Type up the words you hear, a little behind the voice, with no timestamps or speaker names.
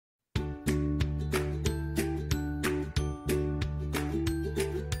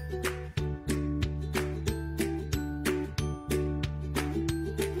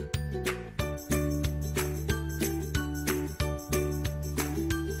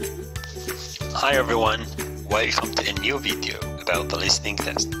Hi everyone, welcome to a new video about the listening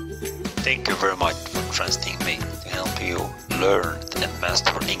test. Thank you very much for trusting me to help you learn and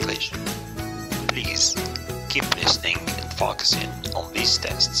master English. Please keep listening and focusing on these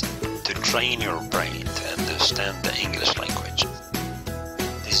tests to train your brain to understand the English language.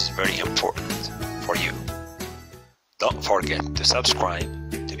 This is very important for you. Don't forget to subscribe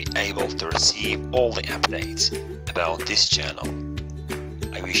to be able to receive all the updates about this channel.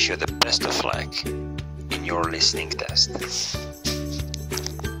 I wish you the best of luck in your listening test.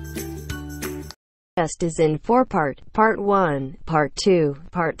 Test is in 4-part, Part 1, Part 2,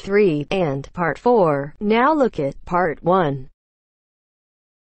 Part 3, and Part 4. Now look at Part 1.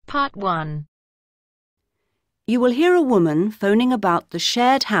 Part 1. You will hear a woman phoning about the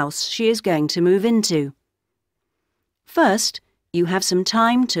shared house she is going to move into. First, you have some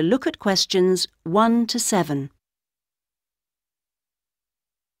time to look at questions 1 to 7.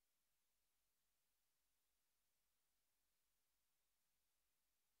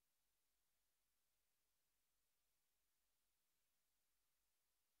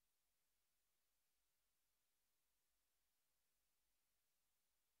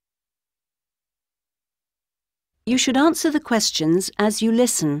 You should answer the questions as you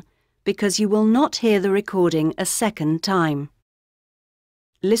listen, because you will not hear the recording a second time.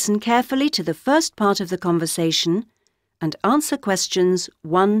 Listen carefully to the first part of the conversation and answer questions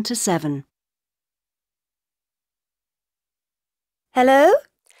 1 to 7. Hello?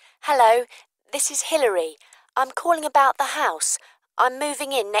 Hello, this is Hilary. I'm calling about the house. I'm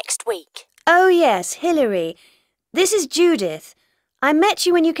moving in next week. Oh yes, Hilary. This is Judith. I met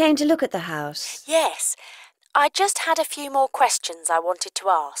you when you came to look at the house. Yes, I just had a few more questions I wanted to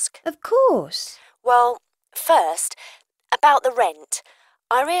ask. Of course. Well, first, about the rent.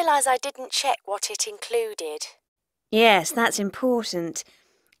 I realise I didn't check what it included. Yes, that's important.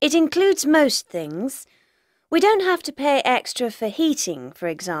 It includes most things. We don't have to pay extra for heating, for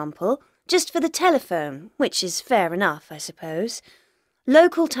example, just for the telephone, which is fair enough, I suppose.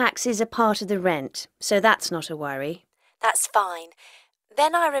 Local taxes are part of the rent, so that's not a worry. That's fine.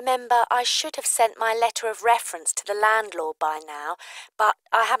 Then I remember I should have sent my letter of reference to the landlord by now, but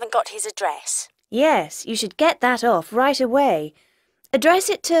I haven't got his address. Yes, you should get that off right away. Address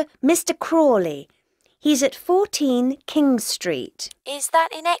it to Mr. Crawley. He's at 14 King Street. Is that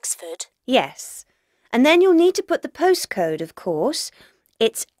in Exford? Yes. And then you'll need to put the postcode, of course.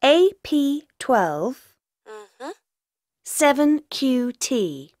 It's AP12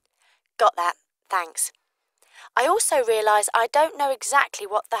 7QT. Got that, thanks. I also realise I don't know exactly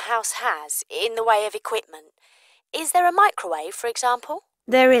what the house has in the way of equipment. Is there a microwave, for example?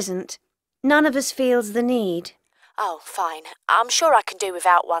 There isn't. None of us feels the need. Oh, fine. I'm sure I can do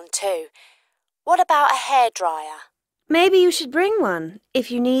without one too. What about a hairdryer? Maybe you should bring one,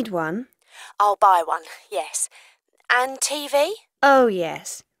 if you need one. I'll buy one, yes. And TV? Oh,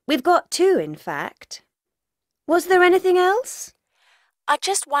 yes. We've got 2, in fact. Was there anything else? I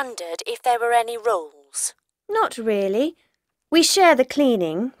just wondered if there were any rules. Not really. We share the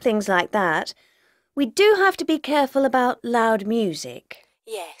cleaning, things like that. We do have to be careful about loud music.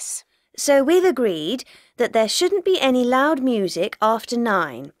 Yes. So we've agreed that there shouldn't be any loud music after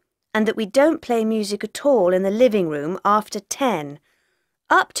 9, and that we don't play music at all in the living room after 10.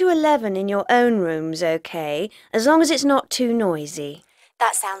 Up to 11 in your own room's okay, as long as it's not too noisy.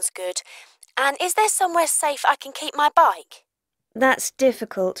 That sounds good. And is there somewhere safe I can keep my bike? That's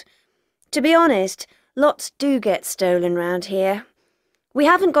difficult. To be honest, lots do get stolen round here. We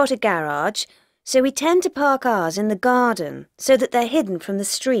haven't got a garage, so we tend to park ours in the garden so that they're hidden from the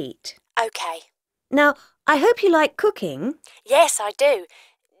street. OK. Now, I hope you like cooking. Yes, I do.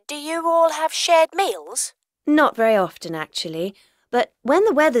 Do you all have shared meals? Not very often, actually. But when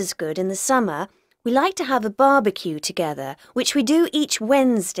the weather's good in the summer, we like to have a barbecue together, which we do each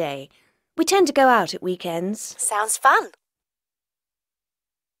Wednesday. We tend to go out at weekends. Sounds fun.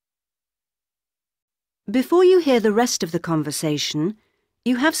 Before you hear the rest of the conversation,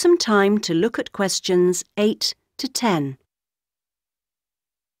 you have some time to look at questions 8 to 10.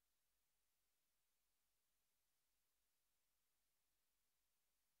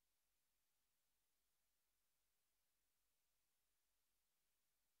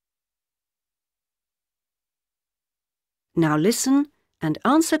 Now listen and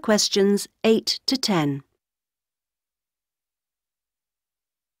answer questions 8 to 10.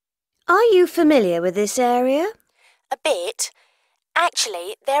 Are you familiar with this area? A bit.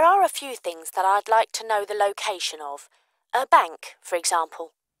 Actually, there are a few things that I'd like to know the location of. A bank, for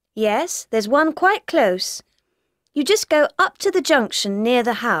example. Yes, there's one quite close. You just go up to the junction near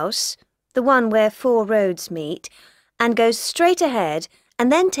the house, the one where 4 roads meet, and go straight ahead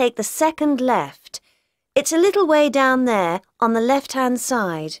and then take the second left. It's a little way down there on the left-hand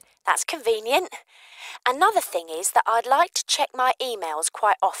side. That's convenient. Another thing is that I'd like to check my emails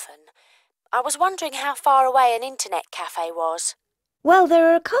quite often. I was wondering how far away an internet cafe was. Well, there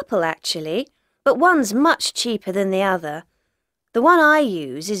are a couple actually, but one's much cheaper than the other. The one I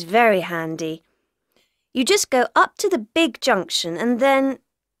use is very handy. You just go up to the big junction and then,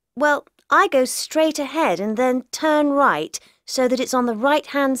 well, I go straight ahead and then turn right so that it's on the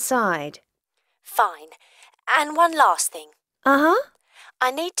right-hand side. Fine. And one last thing. Uh-huh.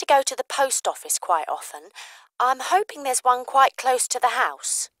 I need to go to the post office quite often. I'm hoping there's one quite close to the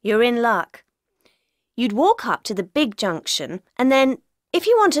house. You're in luck. You'd walk up to the big junction and then, if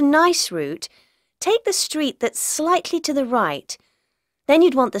you want a nice route, take the street that's slightly to the right. Then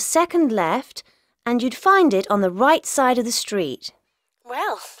you'd want the second left and you'd find it on the right side of the street.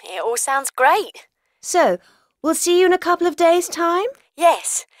 Well, it all sounds great. So, we'll see you in a couple of days' time?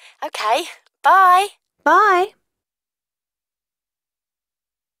 Yes. OK. Bye. Bye.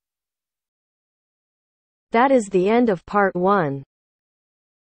 That is the end of part 1.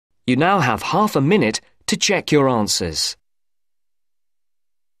 You now have half a minute to check your answers.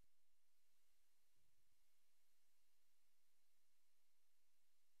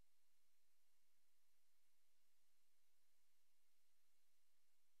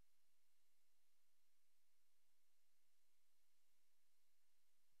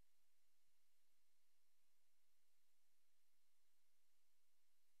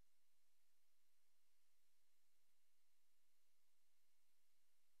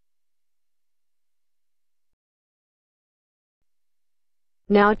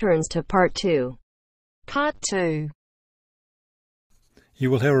 Now turns to part 2. Part 2. You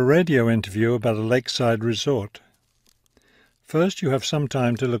will hear a radio interview about a lakeside resort. First, you have some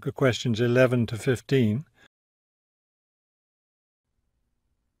time to look at questions 11 to 15.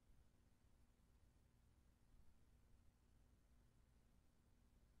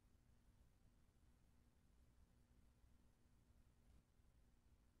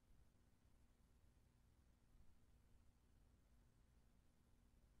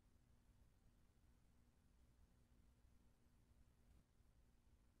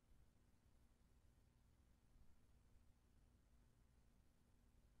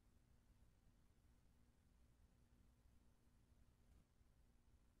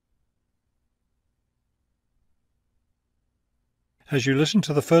 As you listen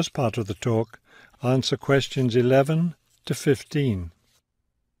to the first part of the talk, answer questions 11 to 15.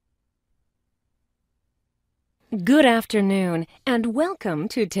 Good afternoon, and welcome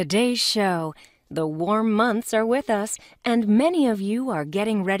to today's show. The warm months are with us, and many of you are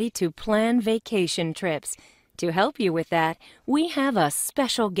getting ready to plan vacation trips. To help you with that, we have a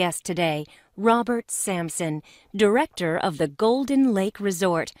special guest today, Robert Sampson, director of the Golden Lake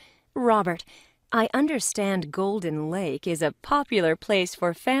Resort. Robert, I understand Golden Lake is a popular place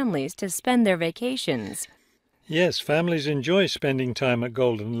for families to spend their vacations. Yes, families enjoy spending time at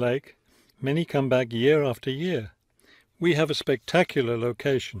Golden Lake. Many come back year after year. We have a spectacular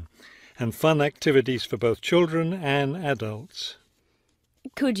location and fun activities for both children and adults.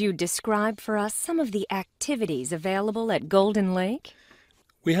 Could you describe for us some of the activities available at Golden Lake?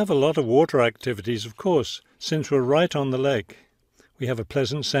 We have a lot of water activities, of course, since we're right on the lake. We have a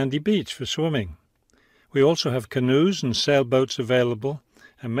pleasant sandy beach for swimming. We also have canoes and sailboats available,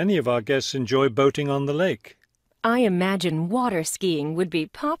 and many of our guests enjoy boating on the lake. I imagine water skiing would be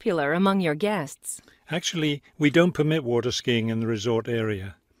popular among your guests. Actually, we don't permit water skiing in the resort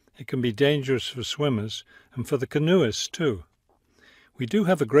area. It can be dangerous for swimmers and for the canoeists too. We do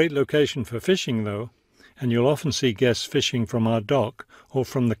have a great location for fishing, though, and you'll often see guests fishing from our dock or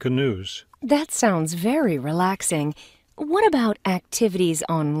from the canoes. That sounds very relaxing. What about activities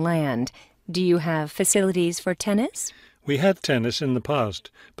on land? Do you have facilities for tennis? We had tennis in the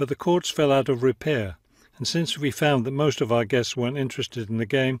past, but the courts fell out of repair, and since we found that most of our guests weren't interested in the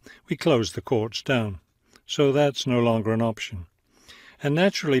game, we closed the courts down. So that's no longer an option. And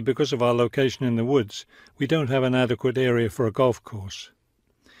naturally, because of our location in the woods, we don't have an adequate area for a golf course.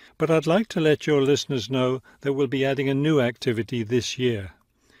 But I'd like to let your listeners know that we'll be adding a new activity this year.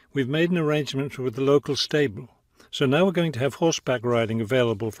 We've made an arrangement with the local stable, so now we're going to have horseback riding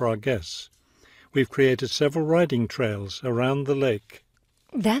available for our guests. We've created several riding trails around the lake.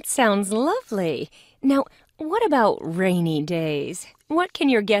 That sounds lovely. Now, what about rainy days? What can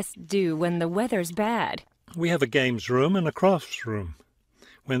your guests do when the weather's bad? We have a games room and a crafts room.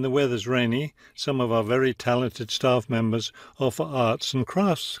 When the weather's rainy, some of our very talented staff members offer arts and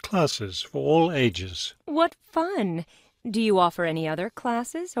crafts classes for all ages. What fun! Do you offer any other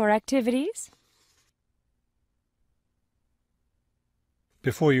classes or activities?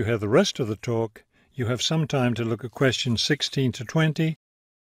 Before you hear the rest of the talk, you have some time to look at questions 16 to 20.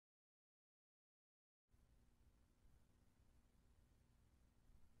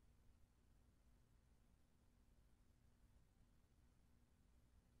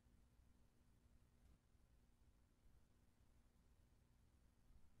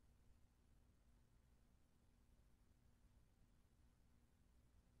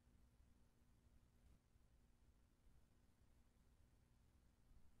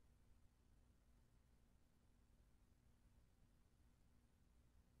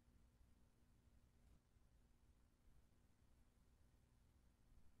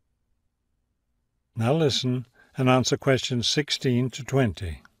 Now listen and answer questions 16 to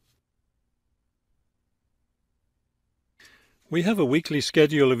 20. We have a weekly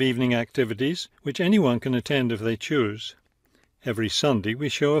schedule of evening activities which anyone can attend if they choose. Every Sunday we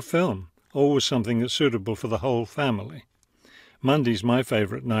show a film, always something that's suitable for the whole family. Monday's my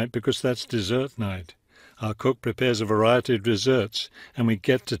favourite night because that's dessert night. Our cook prepares a variety of desserts and we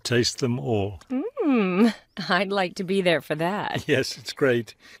get to taste them all. I'd like to be there for that. Yes, it's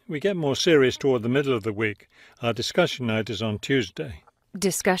great. We get more serious toward the middle of the week. Our discussion night is on Tuesday.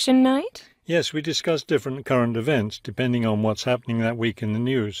 Discussion night? Yes, we discuss different current events depending on what's happening that week in the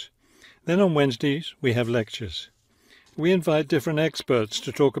news. Then on Wednesdays we have lectures. We invite different experts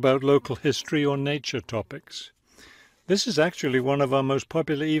to talk about local history or nature topics. This is actually one of our most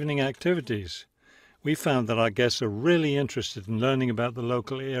popular evening activities. We found that our guests are really interested in learning about the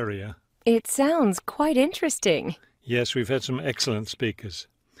local area. It sounds quite interesting. Yes, we've had some excellent speakers.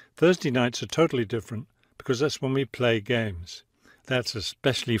 Thursday nights are totally different because that's when we play games. That's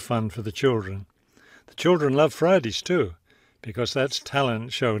especially fun for the children. The children love Fridays too because that's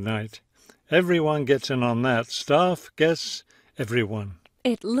talent show night. Everyone gets in on that. Staff, guests, everyone.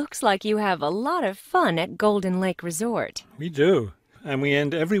 It looks like you have a lot of fun at Golden Lake Resort. We do. And we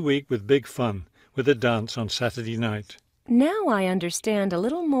end every week with big fun, with a dance on Saturday night. Now I understand a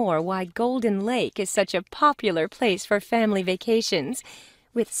little more why Golden Lake is such a popular place for family vacations.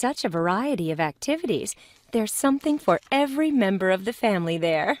 With such a variety of activities, there's something for every member of the family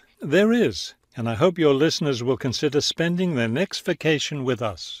there. There is, and I hope your listeners will consider spending their next vacation with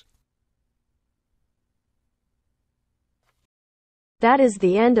us. That is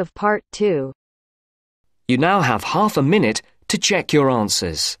the end of part 2. You now have half a minute to check your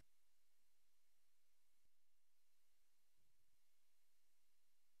answers.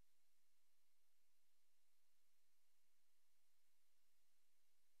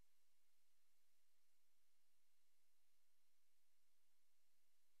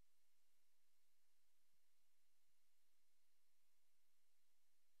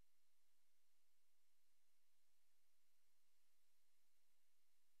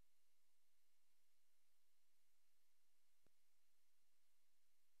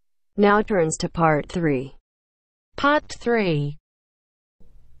 Now turns to part 3. Part 3.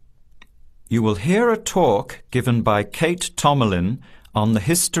 You will hear a talk given by Kate Tomalin on the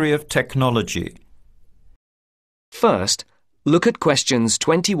history of technology. First, look at questions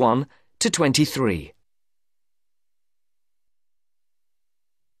 21 to 23.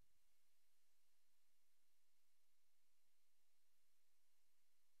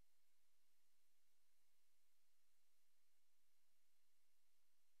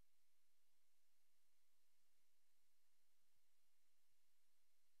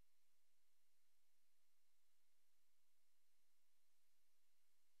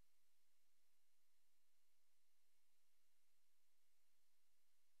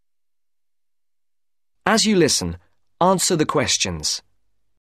 As you listen, answer the questions.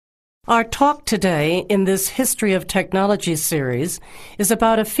 Our talk today in this History of Technology series is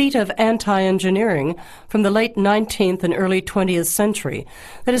about a feat of anti-engineering from the late 19th and early 20th century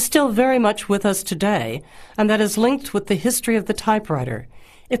that is still very much with us today and that is linked with the history of the typewriter.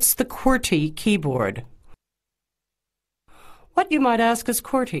 It's the QWERTY keyboard. What, you might ask, is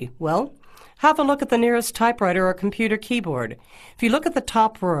QWERTY? Well, have a look at the nearest typewriter or computer keyboard. If you look at the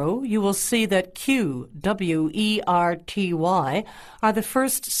top row, you will see that Q, W-E-R-T-Y, are the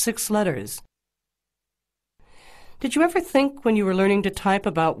first 6 letters. Did you ever think when you were learning to type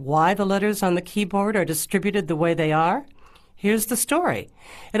about why the letters on the keyboard are distributed the way they are? Here's the story.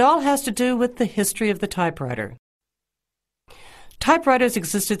 It all has to do with the history of the typewriter. Typewriters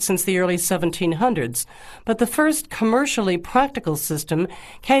existed since the early 1700s, but the first commercially practical system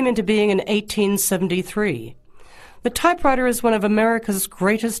came into being in 1873. The typewriter is one of America's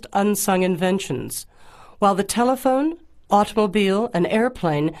greatest unsung inventions. While the telephone, automobile, and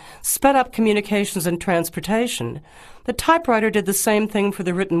airplane sped up communications and transportation, the typewriter did the same thing for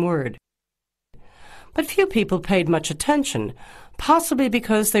the written word. But few people paid much attention. possibly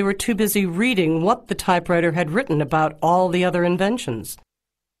because they were too busy reading what the typewriter had written about all the other inventions.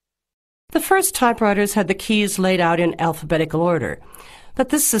 The first typewriters had the keys laid out in alphabetical order, but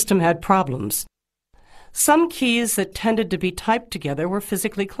this system had problems. Some keys that tended to be typed together were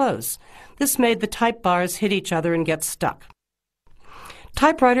physically close. This made the type bars hit each other and get stuck.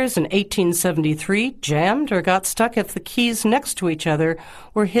 Typewriters in 1873 jammed or got stuck if the keys next to each other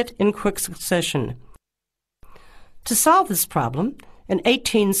were hit in quick succession. To solve this problem, in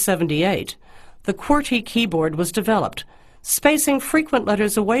 1878, the QWERTY keyboard was developed, spacing frequent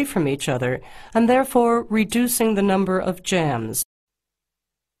letters away from each other and therefore reducing the number of jams.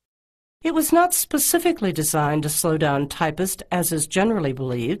 It was not specifically designed to slow down typists, as is generally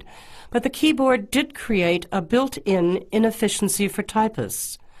believed, but the keyboard did create a built-in inefficiency for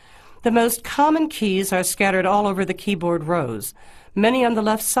typists. The most common keys are scattered all over the keyboard rows, many on the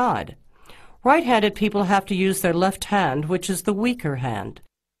left side. Right-handed people have to use their left hand, which is the weaker hand.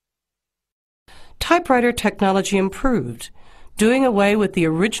 Typewriter technology improved, doing away with the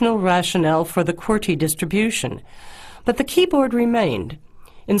original rationale for the QWERTY distribution, but the keyboard remained.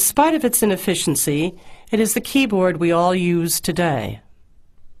 In spite of its inefficiency, it is the keyboard we all use today.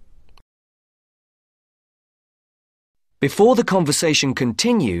 Before the conversation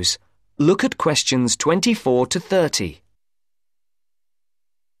continues, look at questions 24 to 30.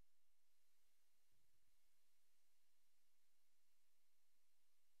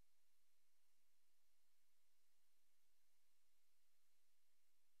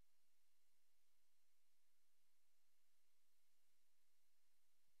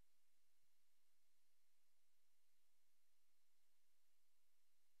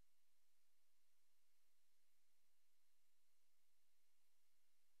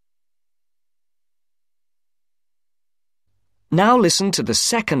 Now listen to the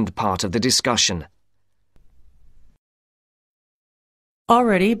second part of the discussion.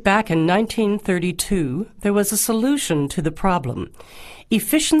 Already back in 1932, there was a solution to the problem.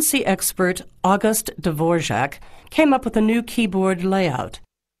 Efficiency expert August Dvorak came up with a new keyboard layout.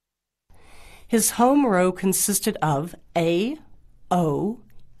 His home row consisted of A, O,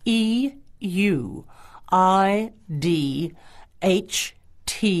 E, U, I, D, H,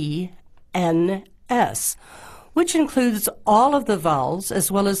 T, N, S, which includes all of the vowels as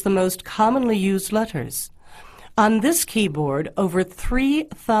well as the most commonly used letters. On this keyboard, over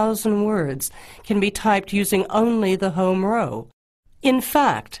 3,000 words can be typed using only the home row. In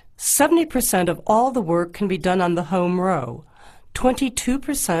fact, 70% of all the work can be done on the home row,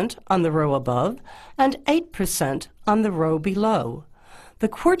 22% on the row above, and 8% on the row below. The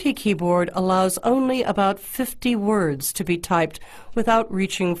QWERTY keyboard allows only about 50 words to be typed without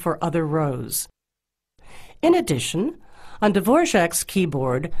reaching for other rows. In addition, on Dvorak's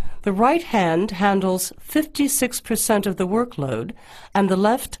keyboard, the right hand handles 56% of the workload and the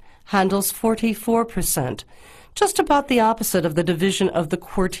left handles 44%, just about the opposite of the division of the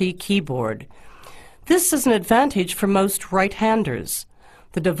QWERTY keyboard. This is an advantage for most right-handers.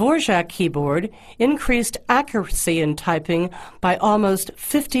 The Dvorak keyboard increased accuracy in typing by almost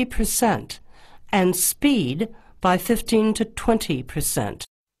 50% and speed by 15 to 20%.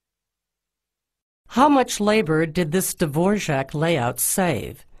 How much labor did this Dvorak layout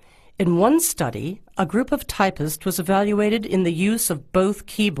save? In one study, a group of typists was evaluated in the use of both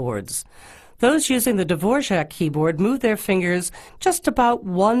keyboards. Those using the Dvorak keyboard moved their fingers just about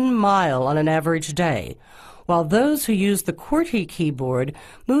 1 mile on an average day, while those who used the QWERTY keyboard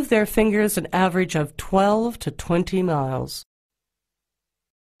moved their fingers an average of 12 to 20 miles.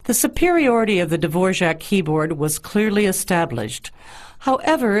 The superiority of the Dvorak keyboard was clearly established.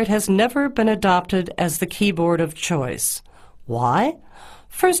 However, it has never been adopted as the keyboard of choice. Why?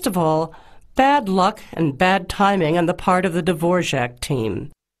 First of all, bad luck and bad timing on the part of the Dvorak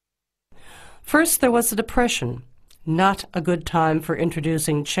team. First, there was the Depression, not a good time for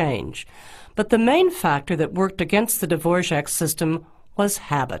introducing change. But the main factor that worked against the Dvorak system was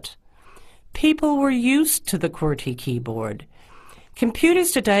habit. People were used to the QWERTY keyboard.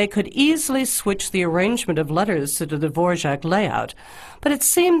 Computers today could easily switch the arrangement of letters to the Dvorak layout, but it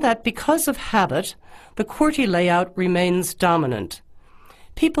seemed that because of habit, the QWERTY layout remains dominant.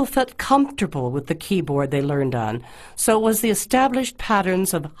 People felt comfortable with the keyboard they learned on, so it was the established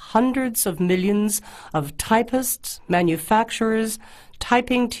patterns of hundreds of millions of typists, manufacturers,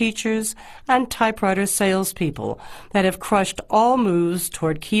 typing teachers, and typewriter salespeople that have crushed all moves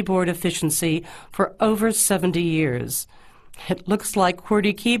toward keyboard efficiency for over 70 years. It looks like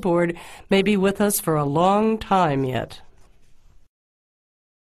QWERTY keyboard may be with us for a long time yet.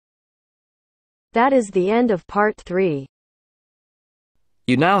 That is the end of part 3.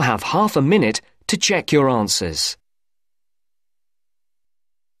 You now have half a minute to check your answers.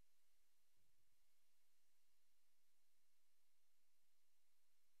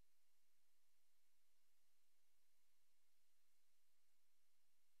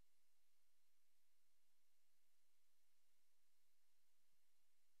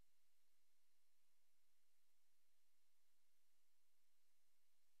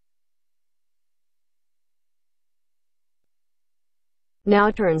 now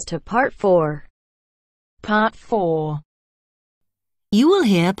turns to Part 4. Part 4. You will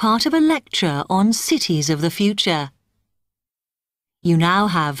hear part of a lecture on cities of the future. You now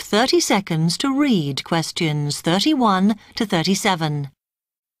have 30 seconds to read questions 31 to 37.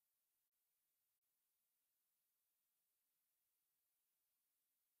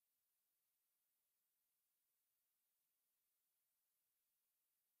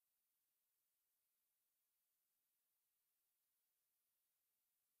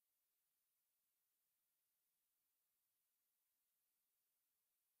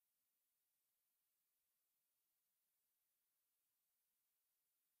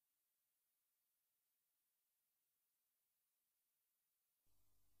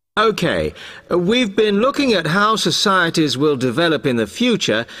 OK, we've been looking at how societies will develop in the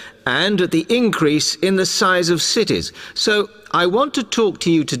future and at the increase in the size of cities. So I want to talk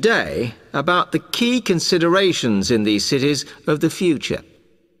to you today about the key considerations in these cities of the future.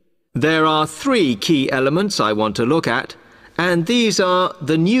 There are 3 key elements I want to look at, and these are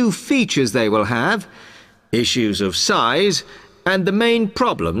the new features they will have, issues of size, and the main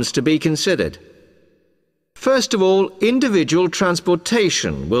problems to be considered. First of all, individual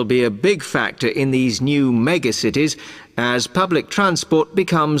transportation will be a big factor in these new megacities as public transport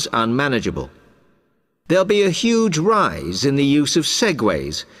becomes unmanageable. There'll be a huge rise in the use of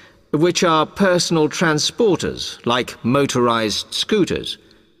segways, which are personal transporters like motorized scooters.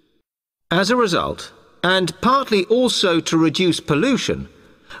 As a result, and partly also to reduce pollution,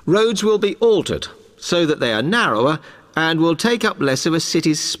 roads will be altered so that they are narrower and will take up less of a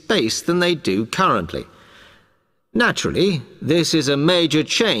city's space than they do currently. Naturally, this is a major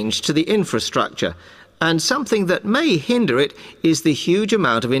change to the infrastructure, and something that may hinder it is the huge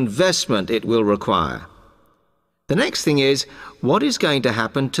amount of investment it will require. The next thing is, what is going to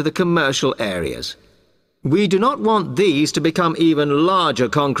happen to the commercial areas? We do not want these to become even larger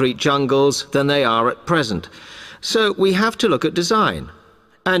concrete jungles than they are at present, so we have to look at design.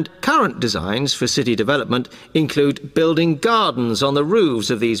 And current designs for city development include building gardens on the roofs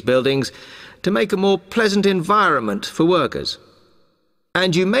of these buildings to make a more pleasant environment for workers.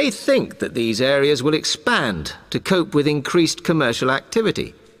 And you may think that these areas will expand to cope with increased commercial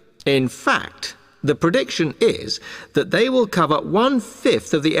activity. In fact, the prediction is that they will cover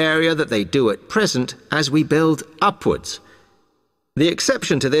 1/5 of the area that they do at present as we build upwards. The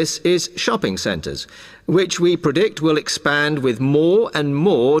exception to this is shopping centres, which we predict will expand with more and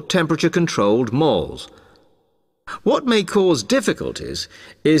more temperature-controlled malls. What may cause difficulties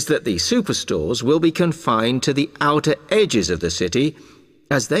is that the superstores will be confined to the outer edges of the city,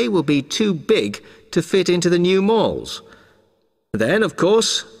 as they will be too big to fit into the new malls. Then, of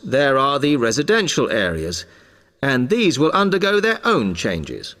course, there are the residential areas, and these will undergo their own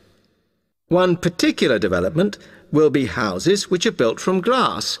changes. One particular development will be houses which are built from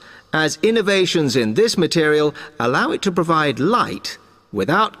glass, as innovations in this material allow it to provide light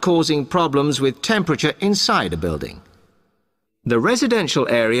without causing problems with temperature inside a building. The residential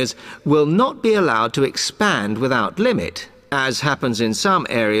areas will not be allowed to expand without limit, as happens in some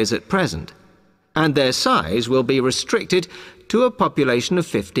areas at present, and their size will be restricted to a population of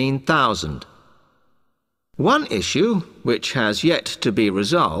 15,000. One issue, which has yet to be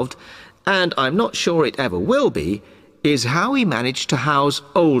resolved, and I'm not sure it ever will be, is how we manage to house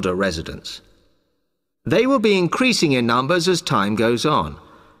older residents. They will be increasing in numbers as time goes on.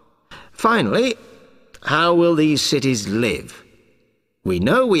 Finally, how will these cities live? We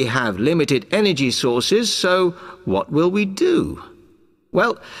know we have limited energy sources, so what will we do?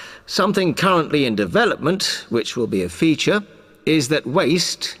 Well, something currently in development, which will be a feature, is that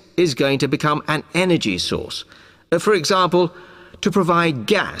waste is going to become an energy source. For example, to provide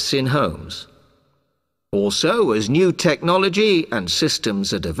gas in homes. Also, as new technology and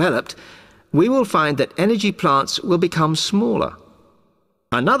systems are developed, we will find that energy plants will become smaller.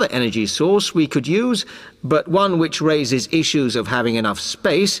 Another energy source we could use, but one which raises issues of having enough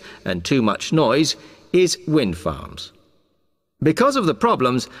space and too much noise, is wind farms. Because of the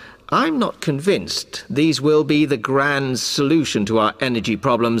problems, I'm not convinced these will be the grand solution to our energy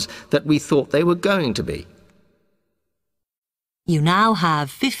problems that we thought they were going to be. You now have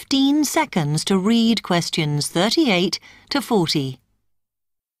 15 seconds to read questions 38 to 40.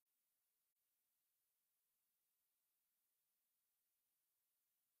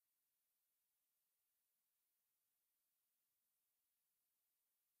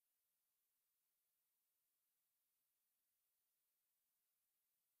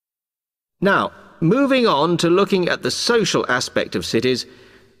 Now, moving on to looking at the social aspect of cities,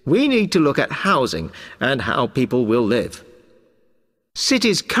 we need to look at housing and how people will live.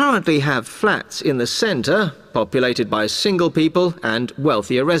 Cities currently have flats in the centre, populated by single people and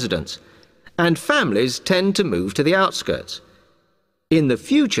wealthier residents, and families tend to move to the outskirts. In the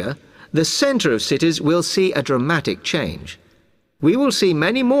future, the centre of cities will see a dramatic change. We will see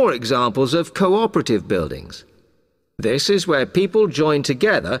many more examples of cooperative buildings. This is where people join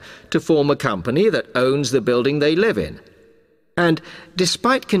together to form a company that owns the building they live in. And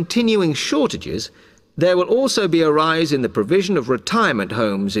despite continuing shortages, there will also be a rise in the provision of retirement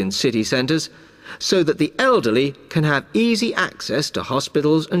homes in city centres so that the elderly can have easy access to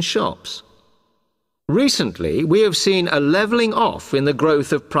hospitals and shops. Recently, we have seen a levelling off in the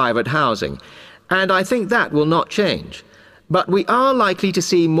growth of private housing, and I think that will not change. But we are likely to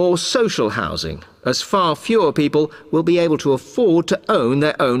see more social housing, as far fewer people will be able to afford to own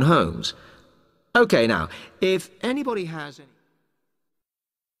their own homes. OK, now, if anybody has any...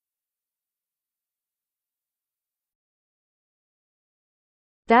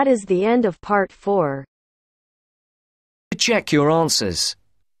 That is the end of part 4. To check your answers,